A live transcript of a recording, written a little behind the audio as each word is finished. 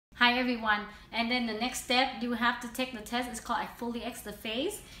Hi everyone, and then the next step you have to take the test. It's called Exfoliate the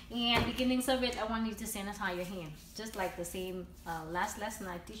face, and beginnings of it I want you to sanitize your hand just like the same last lesson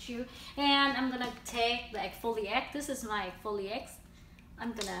I teach you. And I'm gonna take the Exfoliate. This is my Exfoliate.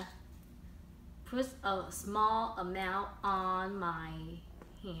 I'm gonna put a small amount on my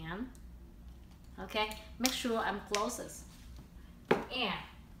hand. Okay, make sure I'm closest and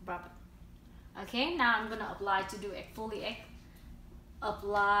rub it. Okay, now I'm gonna apply to do Exfoliate.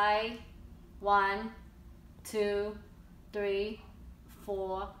 Apply 1, 2, 3,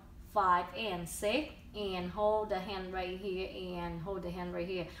 4, 5, and 6, and hold the hand right here and hold the hand right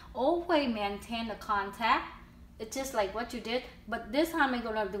here. Always maintain the contact. It's just like what you did, but this time I'm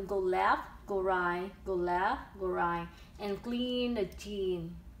gonna do go left, go right, go left, go right, and clean the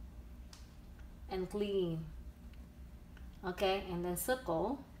chin and clean. Okay, and then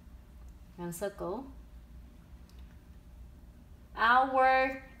circle and circle.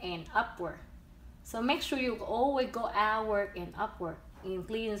 Outward and upward. So make sure you always go outward and upward and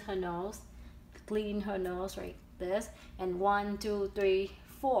clean her nose. Clean her nose like this. And 1, 2, 3,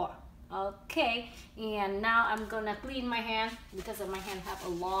 4. Okay. And now I'm gonna clean my hand because my hand have a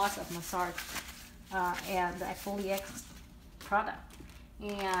lot of massage and the Exfoliate product.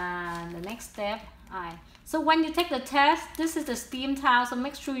 And the next step, so when you take the test, this is the steam towel. So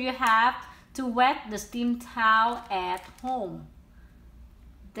make sure you have to wet the steam towel at home.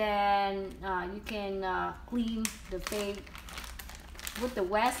 Then you can clean the face with the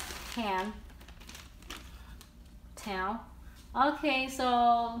wet hand towel. Okay,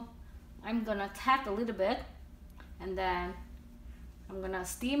 so I'm gonna tap a little bit, and then I'm gonna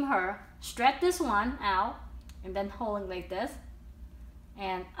steam her. Stretch this one out, and then holding like this,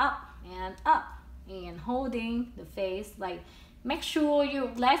 and up, and holding the face like. Make sure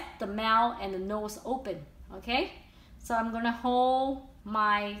you let the mouth and the nose open. Okay, so I'm gonna hold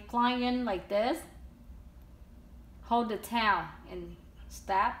my client like this, hold the towel and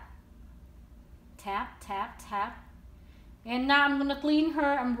tap, tap, tap, tap. And now I'm gonna clean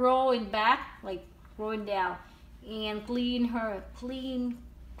her. I'm rolling back, like rolling down, and clean her. Clean,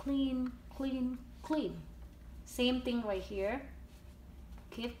 clean, clean, clean. Same thing right here.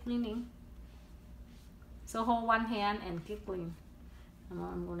 Keep cleaning. So hold one hand and keep clean.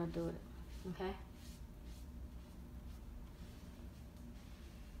 I'm gonna do it. Okay.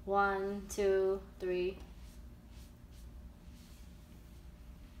 1, 2, 3.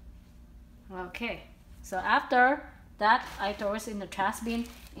 Okay. So after that, I throw it in the trash bin.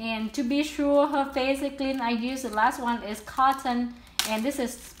 And to be sure her face is clean, I use the last one is cotton, and this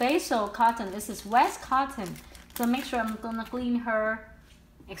is special cotton. This is wet cotton. So make sure I'm gonna clean her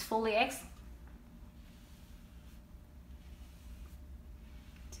Exfoliate.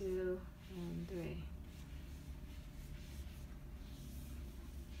 2 and 3.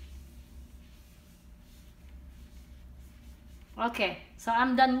 Okay, so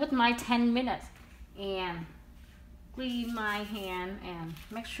I'm done with my 10 minutes and clean my hand and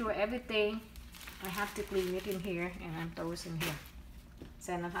make sure everything I have to clean it in here, and I'm throwing in here.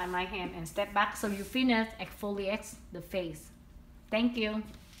 Sanitize my hand and step back so you finish Exfoliate the face. Thank you.